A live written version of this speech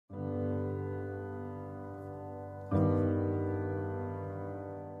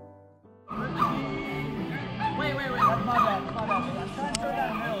I'm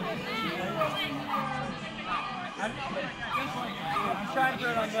trying to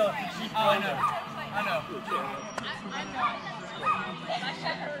throw it on Miller. Oh, I know.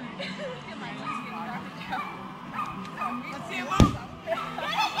 Let's see it move.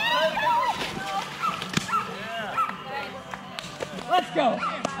 Let's go. It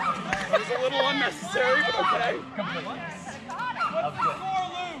was a little unnecessary, but okay.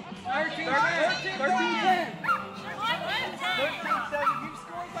 13-10. 13-7. You've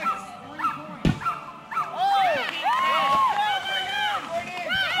scored like 3 points.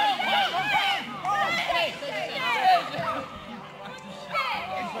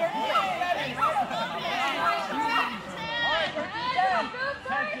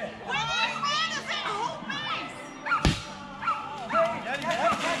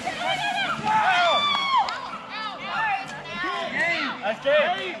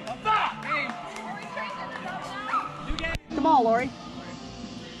 Come on, Lori.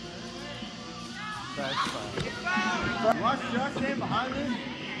 Watch Josh stand behind me.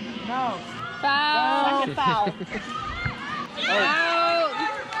 No. Foul. Second foul.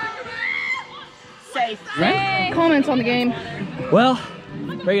 Safe. Right? Comments on the game. Well,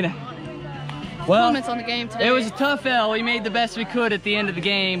 Comments on the game today. it was a tough L. We made the best we could at the end of the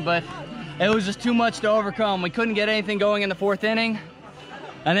game, but it was just too much to overcome. We couldn't get anything going in the 4th inning,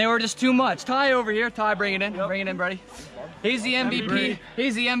 and they were just too much. Ty over here. Ty, bring it in. Bring it in, buddy. He's the MVP.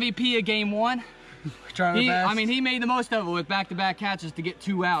 He's the MVP of game 1. I mean, he made the most of it with back-to-back catches to get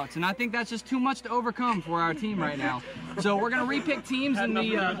 2 outs, and I think that's just too much to overcome for our team right now. So we're gonna repick teams in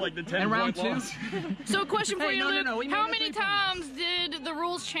round 2. So, question for you, Luke. No, how many times did the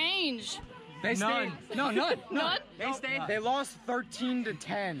rules change? They stayed. None. None? They stayed. They lost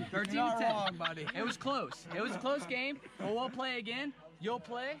 13-10. 13-10. Wrong, buddy. It was close. It was a close game. But we'll play again. You'll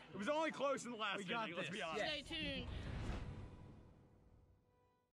play. It was only close in the last inning, let's be honest. Stay tuned.